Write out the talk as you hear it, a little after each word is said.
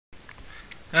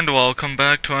And welcome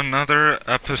back to another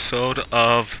episode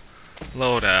of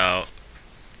Loadout.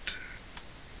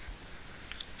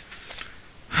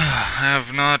 I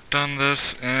have not done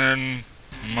this in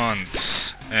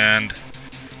months, and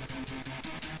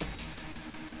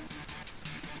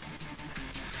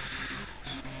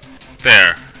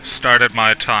there, started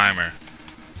my timer.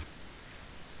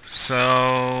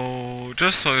 So,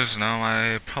 just so you know,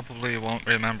 I probably won't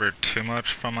remember too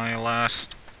much from my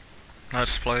last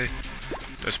Let's Play,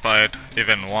 despite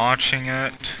even watching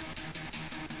it.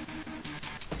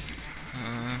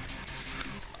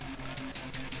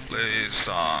 Blaze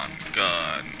on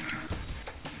gun.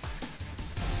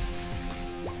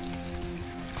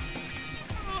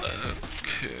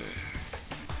 Okay.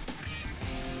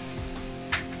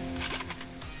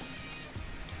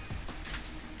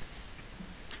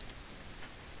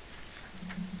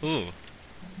 Ooh,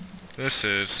 this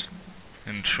is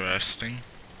interesting.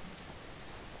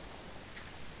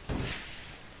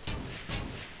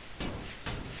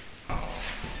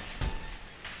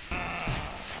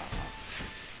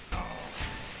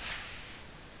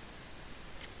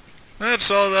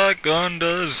 That's all that gun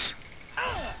does.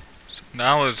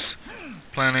 Now I was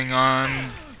planning on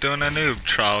doing a noob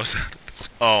trials.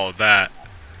 Oh, that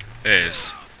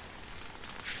is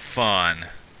fun.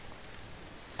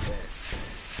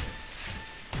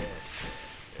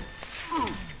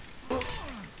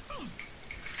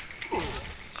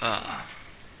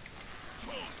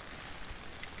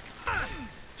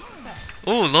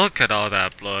 Ooh, look at all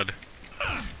that blood.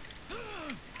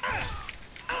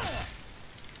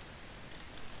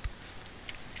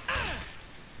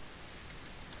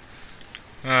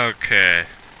 Okay.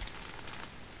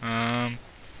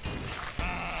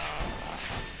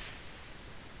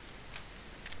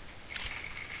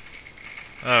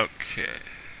 Okay.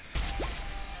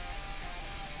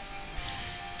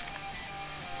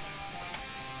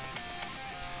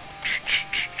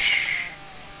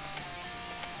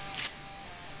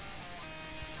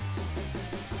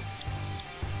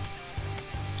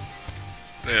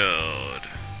 Build.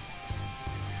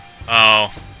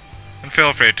 Oh. And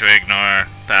feel free to ignore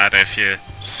that if you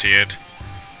see it.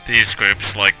 These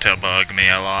groups like to bug me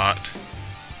a lot.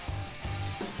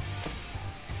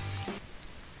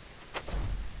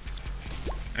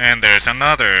 And there's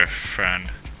another friend.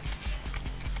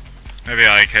 Maybe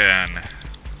I can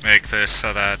make this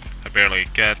so that I barely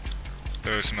get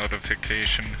those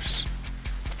notifications.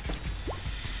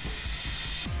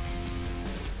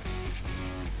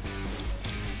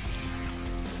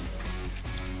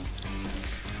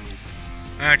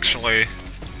 Actually,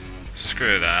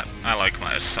 screw that. I like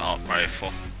my assault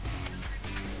rifle.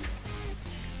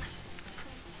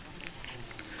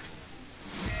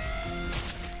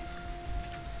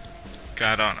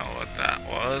 I don't know what that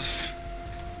was.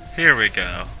 Here we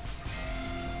go.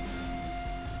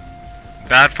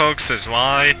 That, folks, is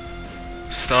why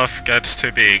stuff gets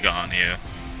too big on you.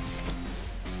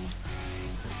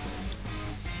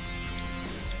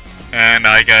 And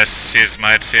I guess you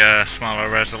might see a smaller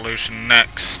resolution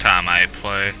next time I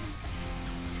play.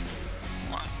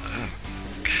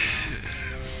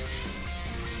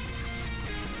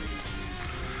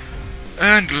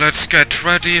 And let's get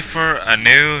ready for a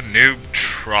new noob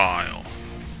trial.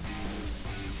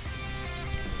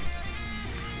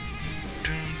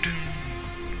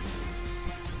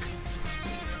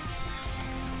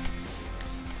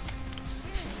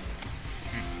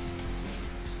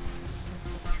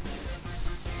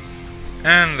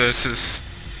 And this is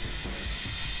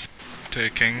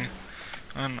taking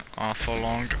an awful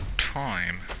long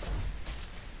time.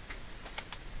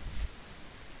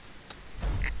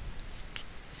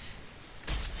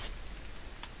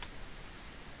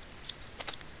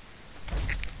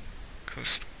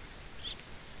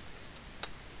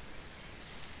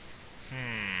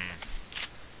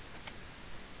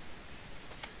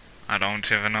 I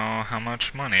don't even know how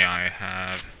much money I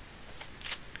have.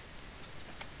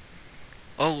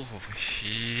 Oh,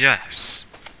 yes.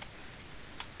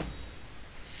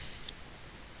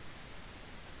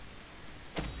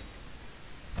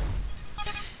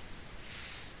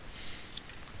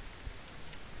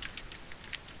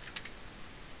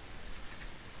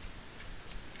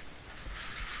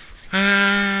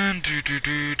 And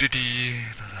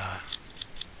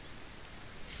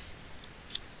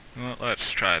well,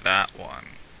 let's try that one.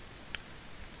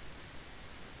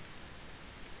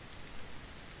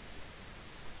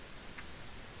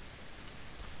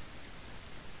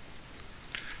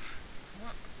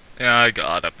 Yeah, I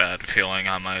got a bad feeling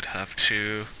I might have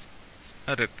to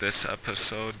edit this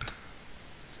episode.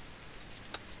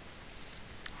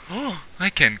 Oh, I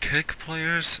can kick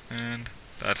players, and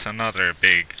that's another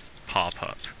big pop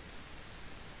up.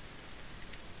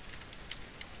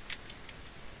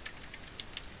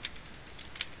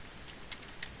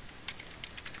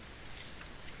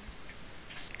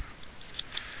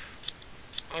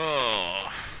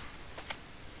 Oh.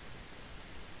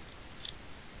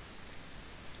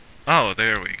 Oh,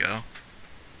 there we go.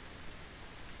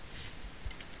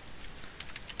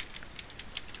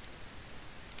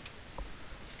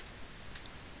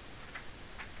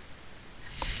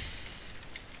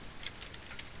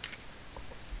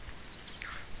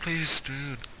 Please,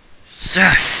 dude.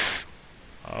 Yes!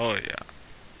 Oh, yeah.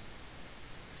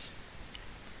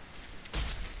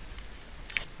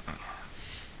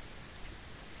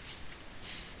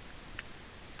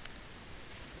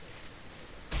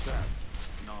 10,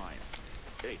 9,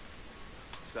 8,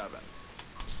 7,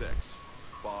 6,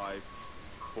 5,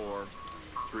 4,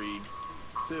 3,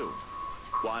 2,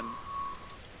 1.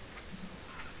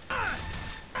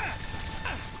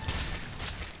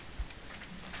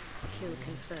 Kill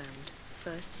confirmed.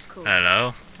 First score.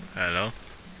 Hello? Hello?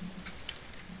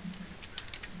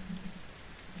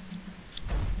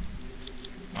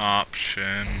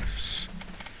 Options.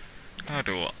 How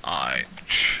do I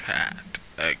chat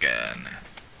again?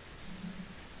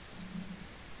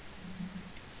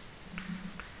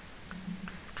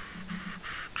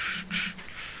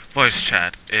 Voice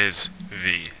chat is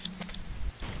V.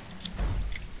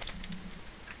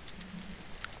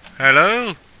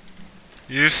 Hello?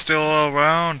 You still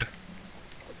around?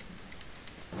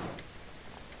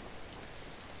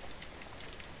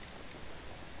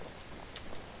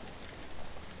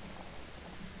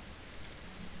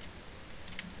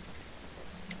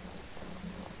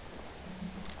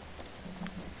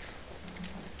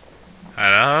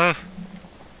 Hello?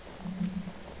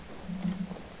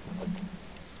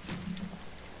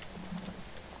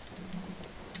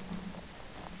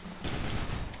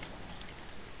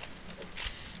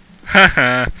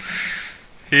 Haha.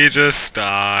 He just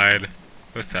died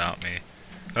without me.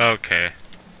 Okay.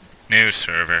 New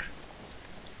server.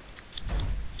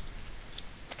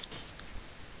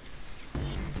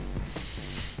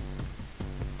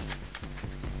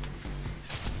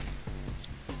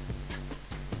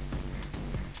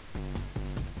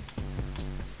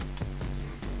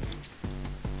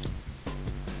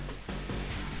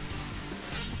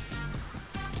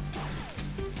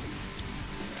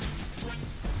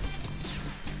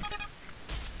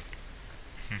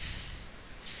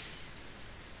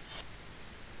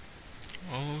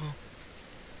 Oh.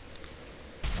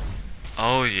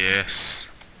 Oh yes.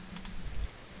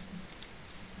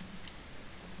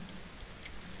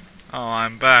 Oh,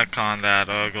 I'm back on that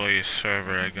ugly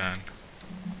server again.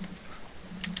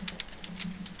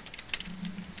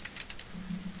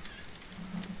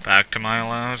 Back to my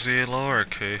lousy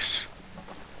lowercase.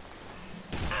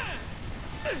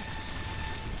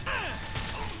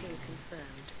 Kill confirmed.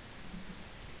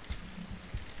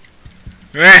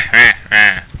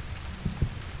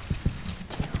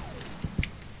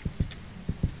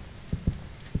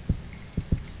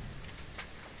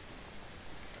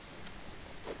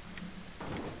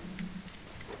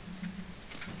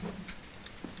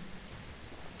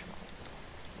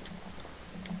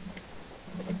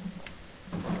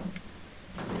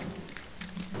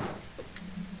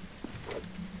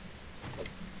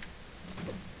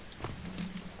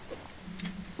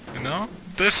 You know,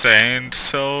 this ain't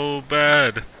so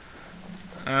bad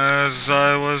as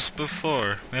I was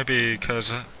before. Maybe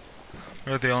because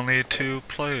we're the only two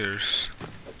players.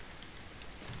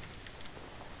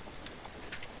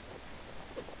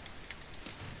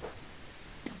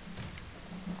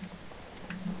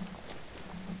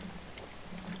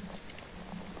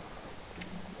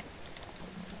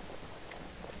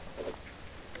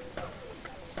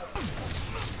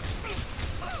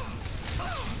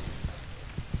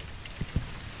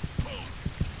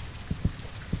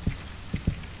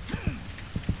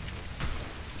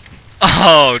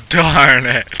 Oh, darn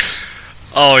it.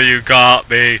 Oh, you got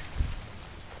me.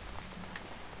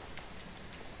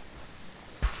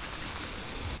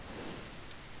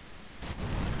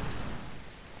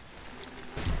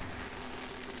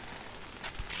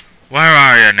 Where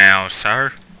are you now,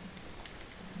 sir?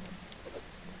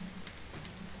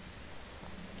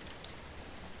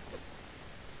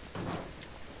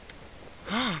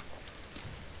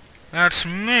 That's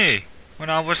me, when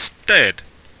I was dead.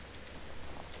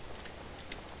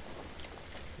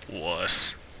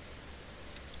 Wuss.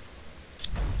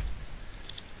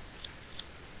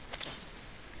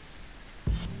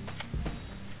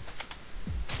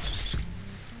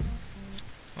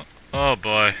 Oh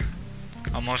boy.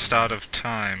 Almost out of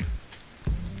time.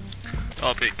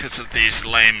 Oh, because of these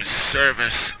lame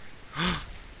servers.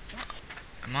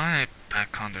 Am I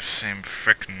back on the same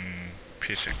frickin'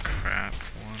 piece of crap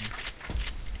one?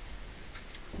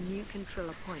 New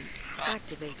controller point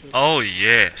activated. Oh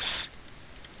yes.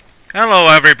 Hello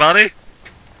everybody.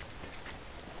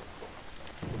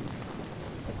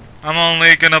 I'm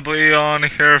only gonna be on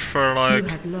here for like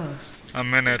a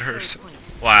minute or so.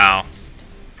 Wow.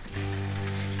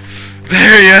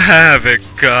 There you have it,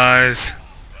 guys.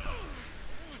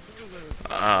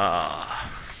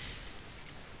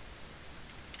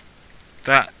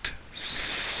 That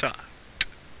sucked.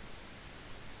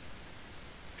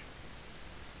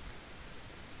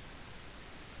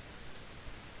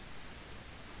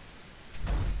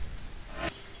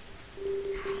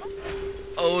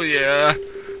 Oh yeah,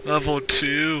 level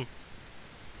 2.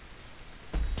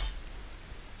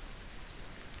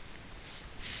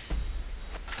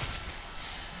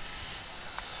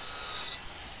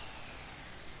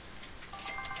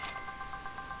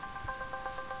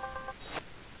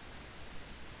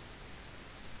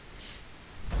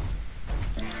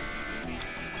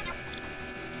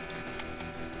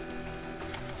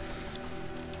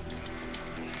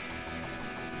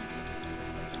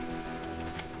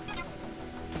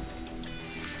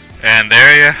 And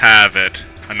there you have it,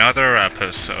 another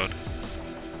episode.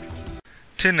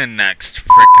 Tune in next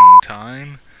frickin'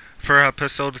 time for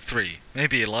episode 3,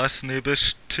 maybe less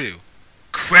noobish too.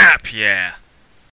 Crap, yeah!